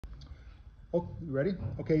Oh, you ready?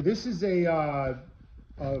 Okay, this is an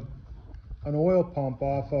oil pump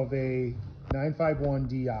off of a 951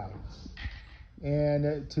 DI.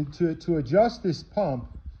 And to adjust this pump,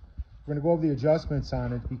 we're going to go over the adjustments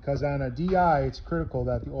on it, because on a DI, it's critical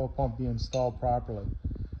that the oil pump be installed properly.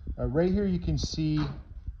 Right here, you can see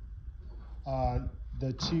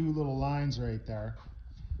the two little lines right there.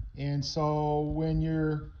 And so when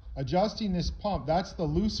you're adjusting this pump, that's the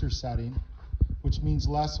looser setting, which means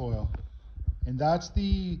less oil. And that's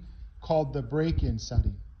called the break-in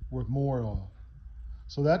setting, with more oil.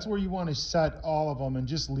 So that's where you want to set all of them and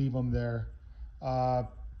just leave them there.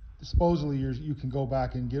 Supposedly you can go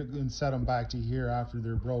back and set them back to here after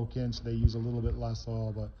they're broken, so they use a little bit less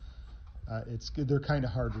oil, but it's good. They're kind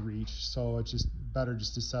of hard to reach, so it's just better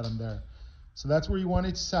just to set them there. So that's where you want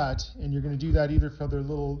it set, and you're going to do that either for the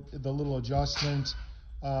little adjustment.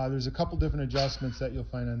 There's a couple different adjustments that you'll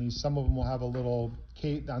find on these. Some of them will have a little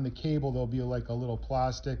on the cable. There'll be like a little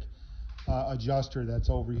plastic adjuster that's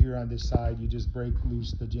over here on this side. You just break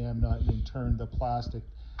loose the jam nut and turn the plastic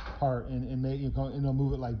part, and it'll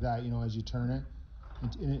move it like that, as you turn it.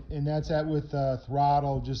 And that's with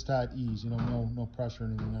throttle just at ease, no pressure or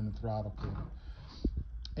anything on the throttle cable.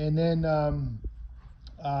 And then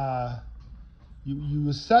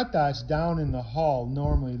you set that down in the hull.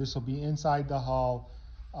 Normally this will be inside the hull.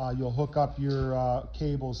 You'll hook up your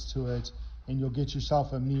cables to it, and you'll get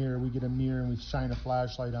yourself a mirror. We get a mirror and we shine a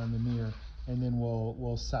flashlight on the mirror, and then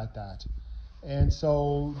we'll set that. And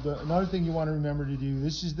so another thing you want to remember to do,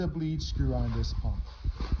 this is the bleed screw on this pump,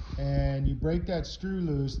 and you break that screw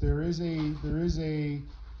loose. There is a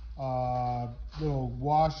little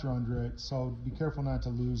washer under it, so be careful not to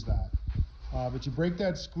lose that. But you break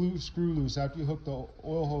that screw loose after you hook the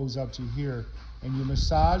oil hose up to here, and you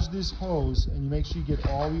massage this hose, and you make sure you get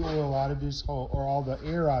all the oil out of this hose, or all the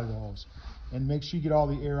air out of the hose, and make sure you get all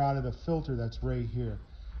the air out of the filter that's right here.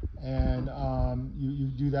 And you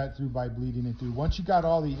do that by bleeding it through. Once you got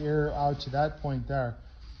all the air out to that point there,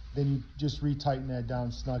 then you just retighten that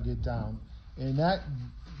down, snug it down. And that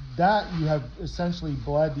you have essentially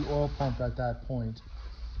bled the oil pump at that point.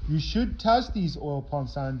 You should test these oil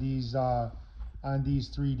pumps on these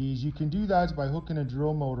 3Ds. You can do that by hooking a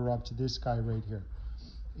drill motor up to this guy right here.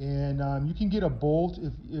 And you can get a bolt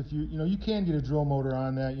if you can get a drill motor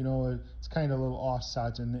on that. It's kind of a little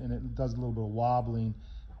offset, and it does a little bit of wobbling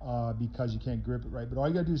because you can't grip it right. But all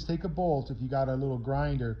you gotta do is take a bolt, if you got a little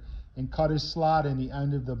grinder, and cut a slot in the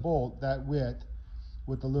end of the bolt that width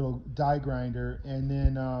with a little die grinder, and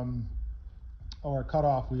then or a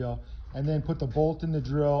cutoff wheel, and then put the bolt in the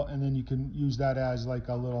drill, and then you can use that as like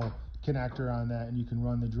a little connector on that, and you can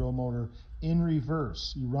run the drill motor in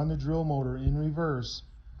reverse. You run the drill motor in reverse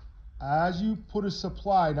as you put a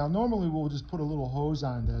supply. Now normally we'll just put a little hose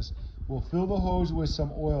on this. We'll fill the hose with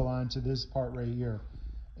some oil onto this part right here,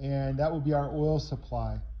 and that will be our oil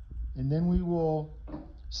supply. And then we'll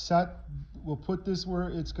put this where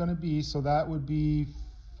it's going to be, so that would be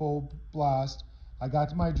full blast. I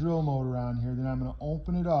got my drill motor on here, then I'm going to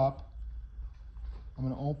open it up.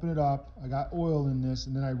 I got oil in this,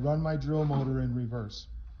 and then I run my drill motor in reverse.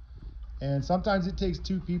 And sometimes it takes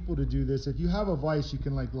two people to do this. If you have a vise, you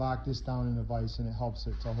can like lock this down in a vise, and it helps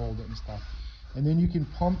it to hold it and stuff. And then you can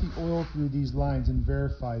pump the oil through these lines and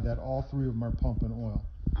verify that all three of them are pumping oil.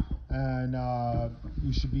 And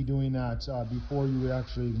you should be doing that before you would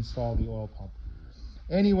actually install the oil pump.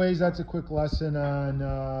 Anyways, that's a quick lesson on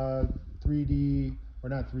 3D, or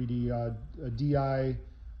not 3D, DI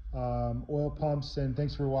oil pumps, and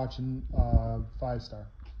thanks for watching 5-star.